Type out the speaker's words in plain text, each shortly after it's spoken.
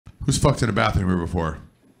Who's fucked in a bathroom here before?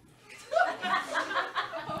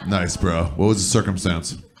 Nice, bro. What was the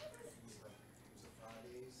circumstance?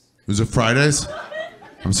 Was it Fridays?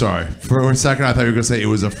 I'm sorry. For a second, I thought you were going to say it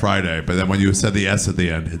was a Friday, but then when you said the S at the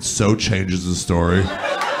end, it so changes the story.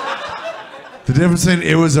 The difference in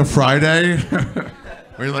it was a Friday, where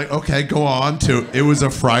you're like, okay, go on, to it was a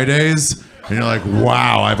Fridays, and you're like,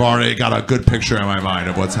 wow, I've already got a good picture in my mind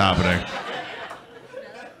of what's happening.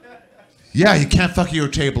 Yeah, you can't fuck your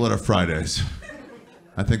table at a Fridays.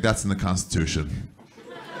 I think that's in the Constitution.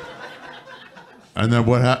 And then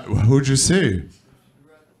who'd you see?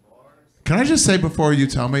 Can I just say before you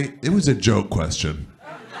tell me, it was a joke question.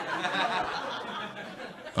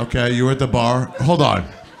 Okay, you were at the bar. Hold on.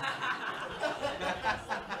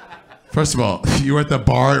 First of all, you were at the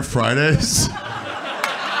bar at Fridays?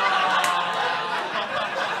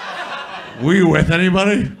 Were you with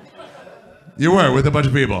anybody? You were with a bunch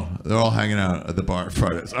of people. They're all hanging out at the bar at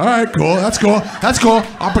Fridays. All right, cool. That's cool. That's cool.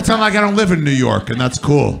 I'll pretend like I don't live in New York, and that's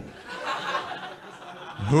cool.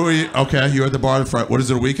 Who are you? Okay, you were at the bar at Friday. What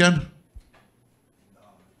is it, a weekend?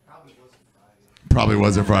 Probably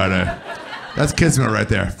wasn't Friday. That's Kismet right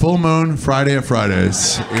there. Full moon, Friday at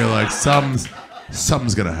Fridays. You're like,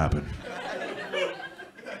 something's gonna happen.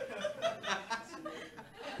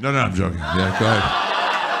 No, I'm joking. Yeah, go ahead.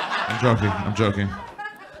 I'm joking.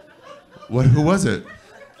 Who was it?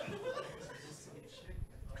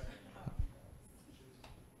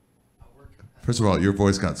 First of all, your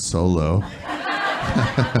voice got so low.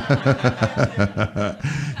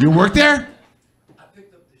 You work there? I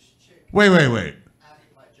picked up this chick. Wait. After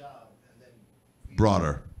my job, and then Brought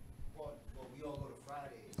her. Well, we all go to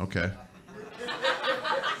Fridays. Okay.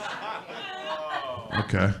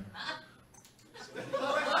 Okay.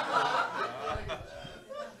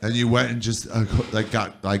 And you went and just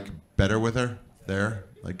got better with her there,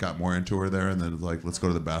 got more into her there, and then let's go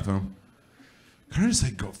to the bathroom. Kind of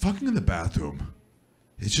just go fucking in the bathroom.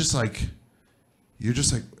 It's just you're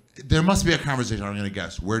just there must be a conversation. I'm gonna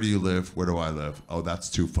guess. Where do you live? Where do I live? Oh, that's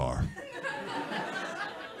too far.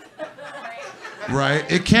 Right?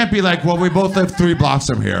 It can't be well, we both live 3 blocks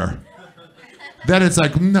from here. Then it's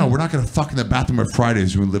no, we're not gonna fuck in the bathroom on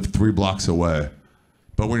Fridays. We live 3 blocks away.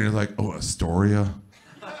 But when you're oh, Astoria.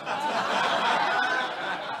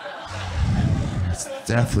 It's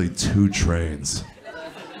definitely 2 trains.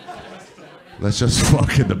 Let's just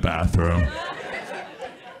fuck in the bathroom.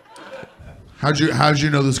 How'd you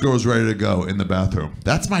know this girl was ready to go in the bathroom?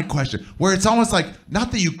 That's my question. Where it's almost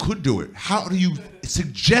not that you could do it. How do you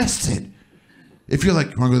suggest it? If you're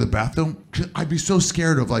you wanna go to the bathroom? I'd be so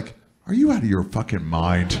scared of are you out of your fucking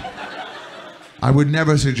mind? I would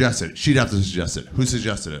never suggest it. She'd have to suggest it. Who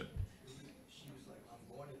suggested it? She was like, I'm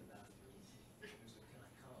going to the bathroom. She was like, can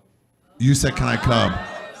I come? You said, can I come?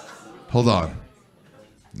 Hold on.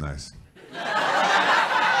 Nice.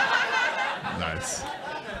 Nice.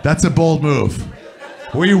 That's a bold move.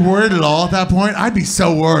 Were you worried at all at that point? I'd be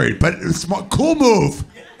so worried, but it's a cool move.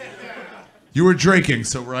 You were drinking,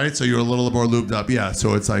 so right? So you were a little more lubed up. Yeah,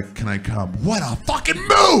 so it's can I come? What a fucking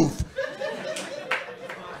move!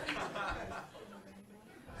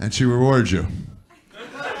 And she rewards you.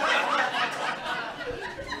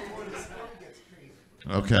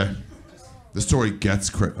 Okay. The story gets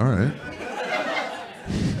crazy. All right.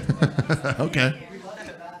 Okay.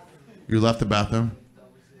 You left the bathroom?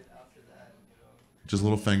 Just a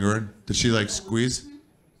little fingering. Did she squeeze?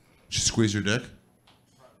 She squeeze your dick?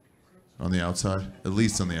 On the outside? At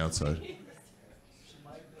least on the outside.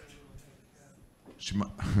 She might.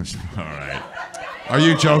 All right. Are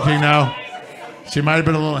you joking now? She might have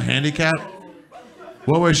been a little handicapped.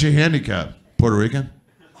 What was she handicapped? Puerto Rican?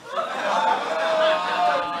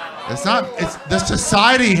 It's not. It's the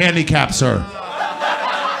society handicaps her.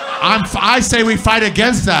 I say we fight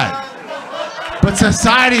against that. But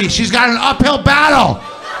society, she's got an uphill battle.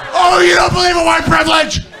 Oh, you don't believe in white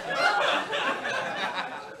privilege?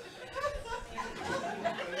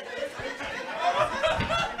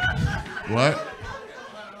 What?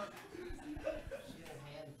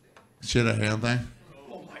 She had a hand thing?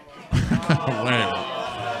 Wait.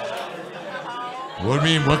 What do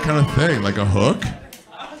you mean, what kind of thing? Like a hook?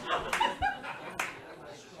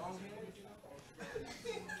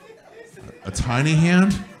 A tiny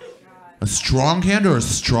hand? A strong hand or a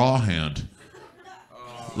straw hand?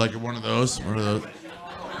 Like one of those? One of those?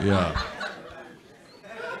 Yeah.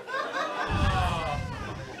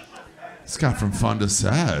 It's got from fun to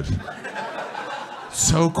sad.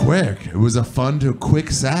 So quick. It was a fun to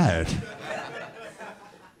quick sad.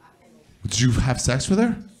 Did you have sex with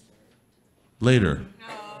her? Later. No.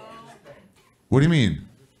 What do you mean?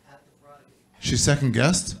 She second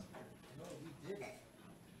guessed?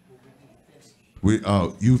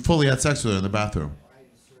 You fully had sex with her in the bathroom.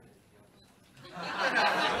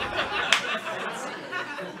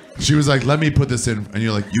 She was like, let me put this in. And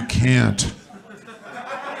you're like, you can't.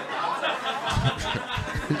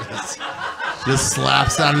 Just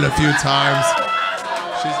slaps at it a few times.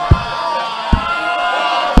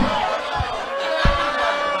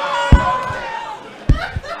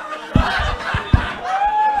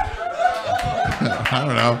 I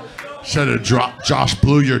don't know. Should have dropped. Josh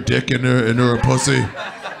blew your dick into her pussy.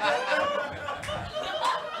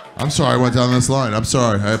 I'm sorry I went down this line. I'm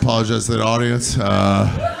sorry. I apologize to the audience.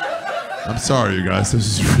 I'm sorry, you guys.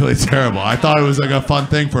 This is really terrible. I thought it was like a fun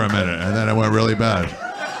thing for a minute, and then it went really bad.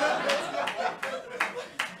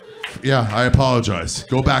 Yeah, I apologize.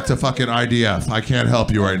 Go back to fucking IDF. I can't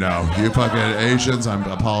help you right now. You fucking Asians, I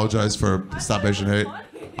apologize for Stop Asian Hate.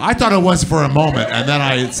 I thought it was for a moment, and then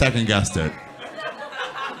I second guessed it.